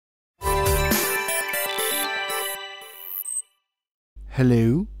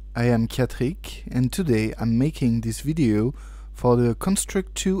Hello, I am Kyatric and today I'm making this video for the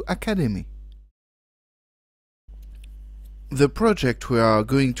Construct 2 Academy. The project we are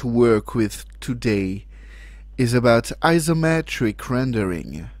going to work with today is about isometric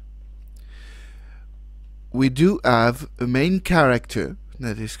rendering. We do have a main character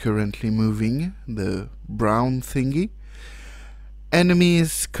that is currently moving, the brown thingy.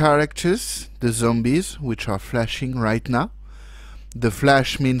 Enemies characters, the zombies, which are flashing right now. The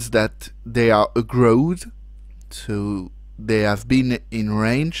flash means that they are aggroed, so they have been in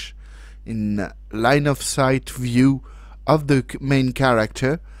range, in line of sight view of the main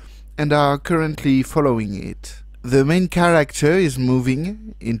character, and are currently following it. The main character is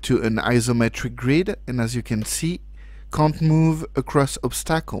moving into an isometric grid, and as you can see, can't move across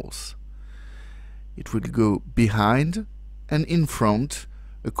obstacles. It will go behind and in front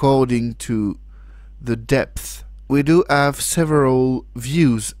according to the depth. We do have several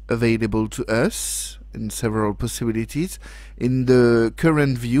views available to us and several possibilities. In the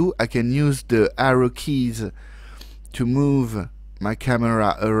current view, I can use the arrow keys to move my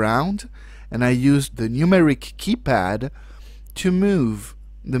camera around, and I use the numeric keypad to move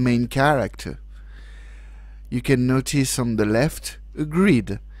the main character. You can notice on the left a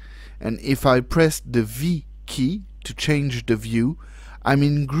grid, and if I press the V key to change the view, I'm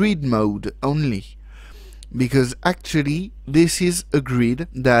in grid mode only. Because actually this is a grid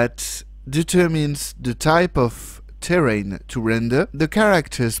that determines the type of terrain to render, the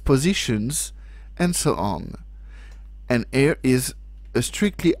character's positions, and so on. And here is a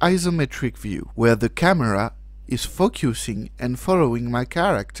strictly isometric view, where the camera is focusing and following my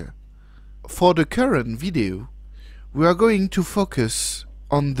character. For the current video, we are going to focus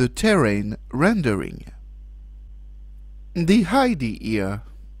on the terrain rendering. The idea here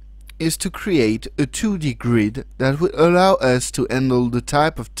is to create a 2D grid that will allow us to handle the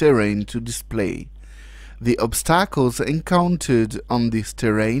type of terrain to display, the obstacles encountered on this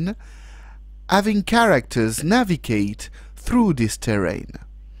terrain, having characters navigate through this terrain.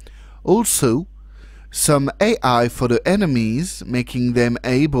 Also, some AI for the enemies, making them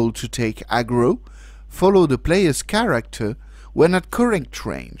able to take aggro, follow the player's character when at correct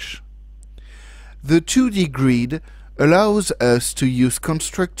range. The 2D grid allows us to use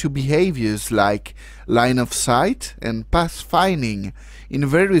Construct 2 behaviors like line of sight and pathfinding in a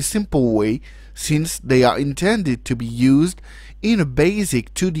very simple way, since they are intended to be used in a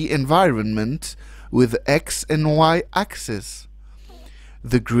basic 2D environment with X and Y axes.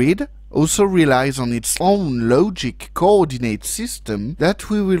 The grid also relies on its own logic coordinate system that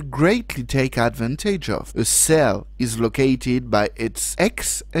we will greatly take advantage of. A cell is located by its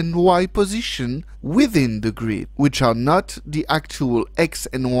X and Y position within the grid, which are not the actual X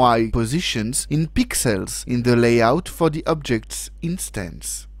and Y positions in pixels in the layout for the object's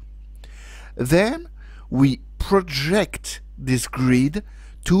instance. Then we project this grid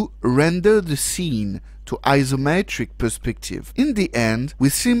to render the scene to isometric perspective. In the end, we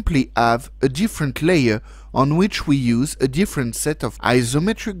simply have a different layer on which we use a different set of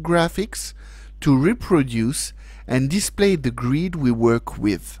isometric graphics to reproduce and display the grid we work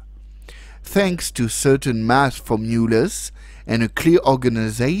with. Thanks to certain math formulas and a clear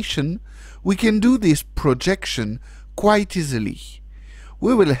organization, we can do this projection quite easily.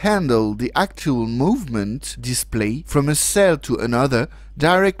 We will handle the actual movement display from a cell to another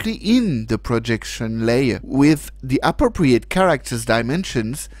directly in the projection layer with the appropriate character's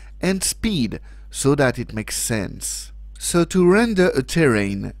dimensions and speed so that it makes sense. So to render a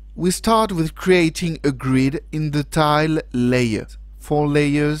terrain, we start with creating a grid in the tile layer. 4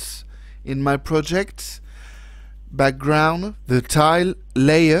 layers in my project. Background, the tile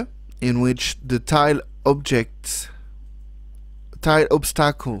layer in which the tile objects, tile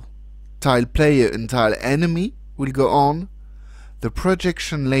obstacle, tile player and tile enemy will go on. The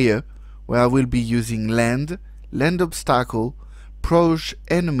projection layer where I will be using land, land obstacle, proje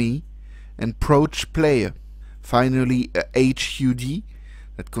enemy and proje player. Finally a HUD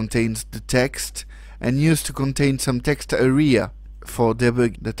that contains the text and used to contain some text area for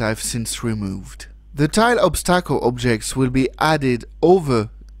debug that I've since removed. The tile obstacle objects will be added over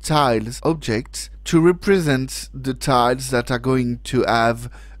tiles objects to represent the tiles that are going to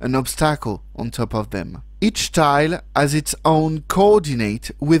have an obstacle on top of them. Each tile has its own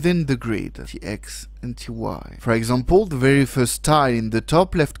coordinate within the grid, Tx and Ty. For example, the very first tile in the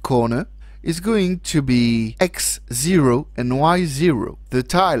top left corner is going to be x0 and y0. The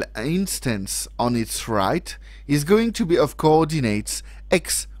tile instance on its right is going to be of coordinates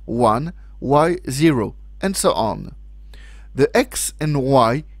x1, y0, and so on. The x and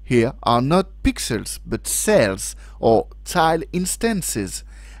y here are not pixels but cells or tile instances,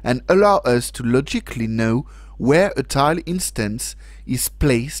 and allow us to logically know where a tile instance is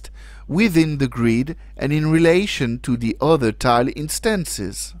placed within the grid and in relation to the other tile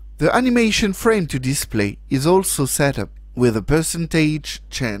instances. The animation frame to display is also set up with a percentage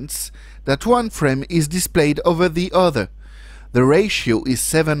chance that one frame is displayed over the other. The ratio is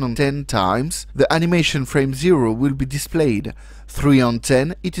 7 on 10 times the animation frame 0 will be displayed. 3 on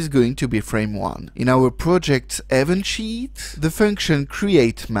 10 it is going to be frame 1. In our project's event sheet, the function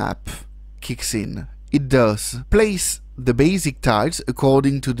createMap kicks in. It does place the basic tiles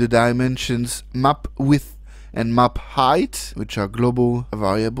according to the dimensions map width and map height, which are global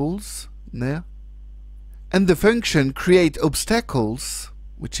variables there. And the function createObstacles,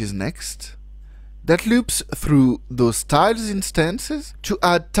 which is next, that loops through those tiles instances to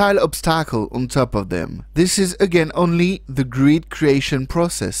add tile obstacle on top of them. This is again only the grid creation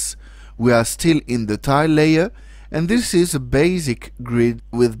process. We are still in the tile layer, and this is a basic grid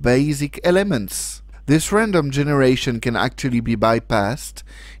with basic elements. This random generation can actually be bypassed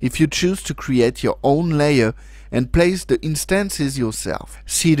if you choose to create your own layer and place the instances yourself.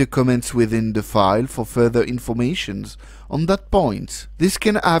 See the comments within the file for further informations on that point. This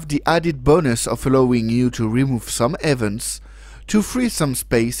can have the added bonus of allowing you to remove some events to free some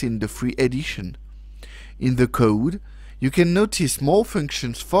space in the free edition. In the code, you can notice more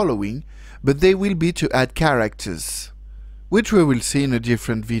functions following, but they will be to add characters, which we will see in a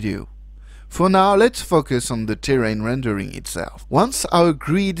different video. For now, let's focus on the terrain rendering itself. Once our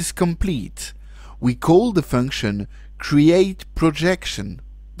grid is complete, we call the function createProjection.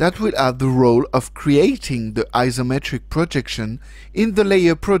 That will have the role of creating the isometric projection in the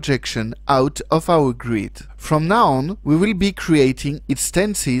layer projection out of our grid. From now on, we will be creating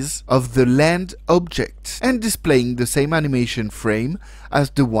instances of the land object and displaying the same animation frame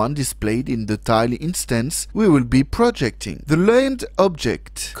as the one displayed in the tile instance we will be projecting. The land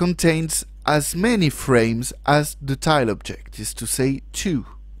object contains as many frames as the tile object, is to say 2.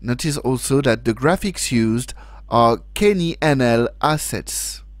 Notice also that the graphics used are KNL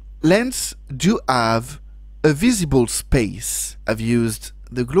assets. Lands do have a visible space. I've used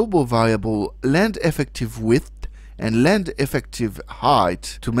the global variable land effective width and land effective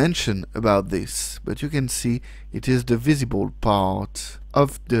height to mention about this, but you can see it is the visible part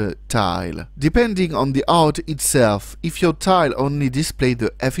of the tile. Depending on the art itself, if your tile only displays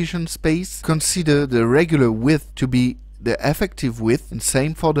the efficient space, consider the regular width to be the effective width, and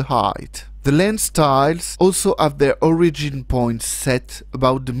same for the height. The land tiles also have their origin points set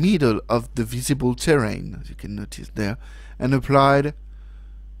about the middle of the visible terrain, as you can notice there, and applied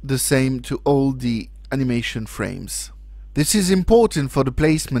the same to all the animation frames. This is important for the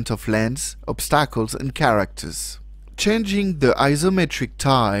placement of lands, obstacles and characters. Changing the isometric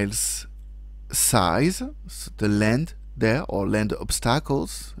tiles size, so the land there or land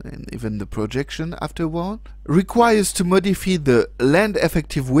obstacles and even the projection afterward, requires to modify the land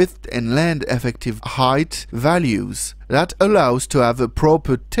effective width and land effective height values. That allows to have a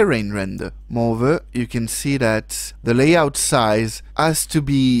proper terrain render. Moreover, you can see that the layout size has to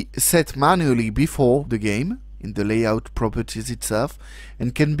be set manually before the game in the layout properties itself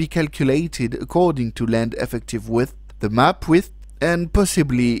and can be calculated according to land effective width, the map width, and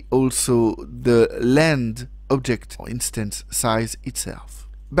possibly also the land object or instance size itself.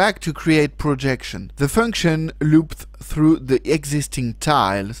 Back to createProjection. The function loops through the existing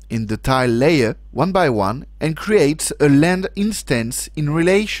tiles in the tile layer one by one and creates a land instance in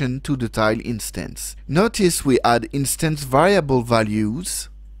relation to the tile instance. Notice we add instance variable values,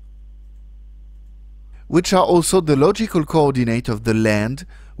 which are also the logical coordinate of the land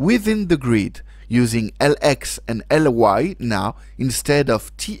within the grid, using LX and LY now instead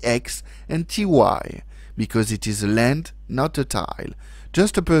of TX and TY, because it is a land, not a tile.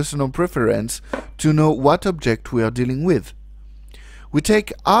 Just a personal preference to know what object we are dealing with. We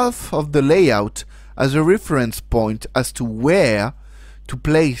take half of the layout as a reference point as to where to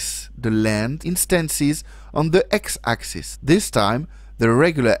place the land instances on the x-axis, this time the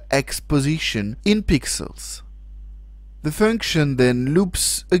regular x position in pixels. The function then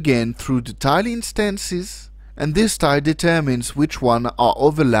loops again through the tile instances, and this tile determines which one are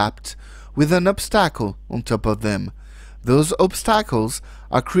overlapped with an obstacle on top of them. Those obstacles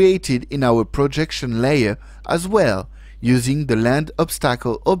are created in our projection layer as well, using the land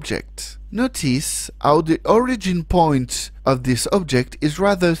obstacle object. Notice how the origin point of this object is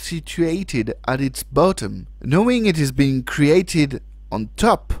rather situated at its bottom. Knowing it is being created on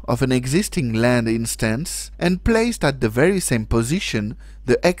top of an existing land instance and placed at the very same position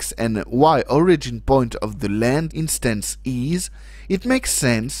the X and Y origin point of the land instance is, it makes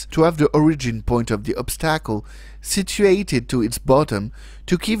sense to have the origin point of the obstacle situated to its bottom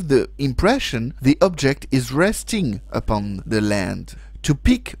to give the impression the object is resting upon the land. To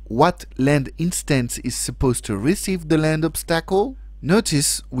pick what land instance is supposed to receive the land obstacle,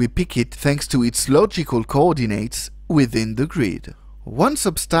 notice we pick it thanks to its logical coordinates within the grid. Once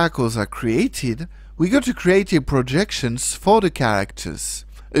obstacles are created, we go to creative projections for the characters.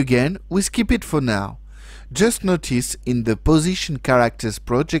 Again, we skip it for now. Just notice in the position characters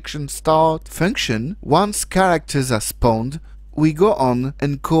projection start function, once characters are spawned, we go on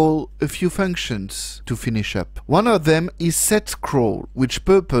and call a few functions to finish up. One of them is setScroll, which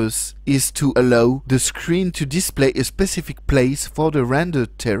purpose is to allow the screen to display a specific place for the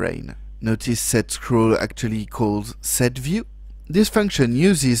rendered terrain. Notice setScroll actually calls setView. This function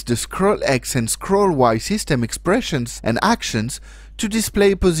uses the scrollX and scrollY system expressions and actions to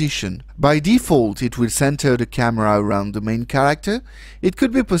display position. By default, it will center the camera around the main character. It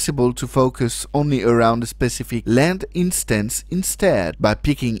could be possible to focus only around a specific land instance instead, by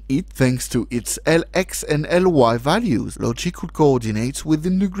picking it thanks to its LX and LY values, logical coordinates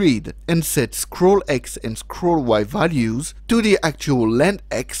within the grid, and set scrollX and scrollY values to the actual land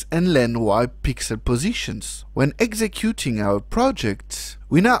X and land Y pixel positions. When executing our project,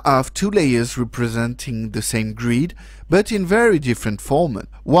 we now have two layers representing the same grid, but in very different format.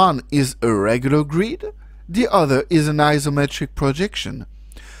 One is a regular grid, the other is an isometric projection.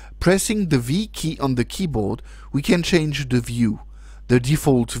 Pressing the V key on the keyboard, we can change the view. The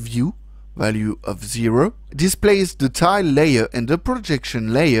default view, value of 0, displays the tile layer and the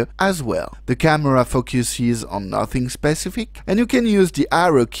projection layer as well. The camera focuses on nothing specific, and you can use the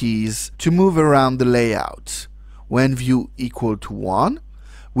arrow keys to move around the layout. When view equal to 1,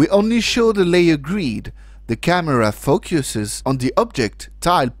 we only show the layer grid. The camera focuses on the object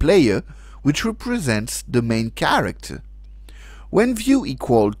tile player, which represents the main character. When view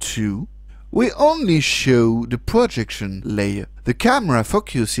equal 2, we only show the projection layer. The camera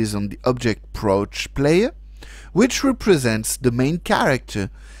focuses on the object proch player, which represents the main character,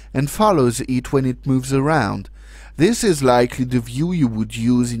 and follows it when it moves around. This is likely the view you would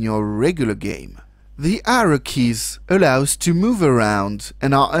use in your regular game. The arrow keys allow us to move around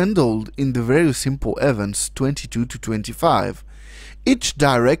and are handled in the very simple events 22 to 25. Each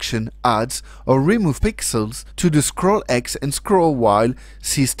direction adds or removes pixels to the scrollX and scrollY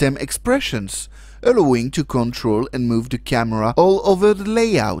system expressions, allowing to control and move the camera all over the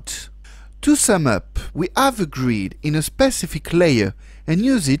layout. To sum up, we have a grid in a specific layer and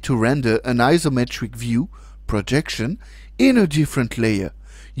use it to render an isometric view projection in a different layer,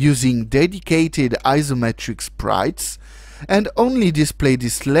 using dedicated isometric sprites, and only display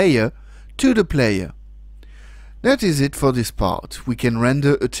this layer to the player. That is it for this part. We can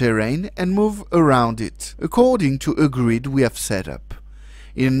render a terrain and move around it, according to a grid we have set up.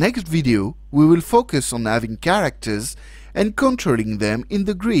 In the next video, we will focus on having characters and controlling them in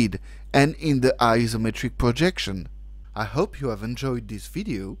the grid and in the isometric projection. I hope you have enjoyed this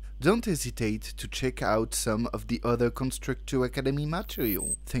video. Don't hesitate to check out some of the other Construct 2 Academy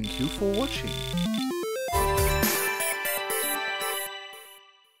material. Thank you for watching.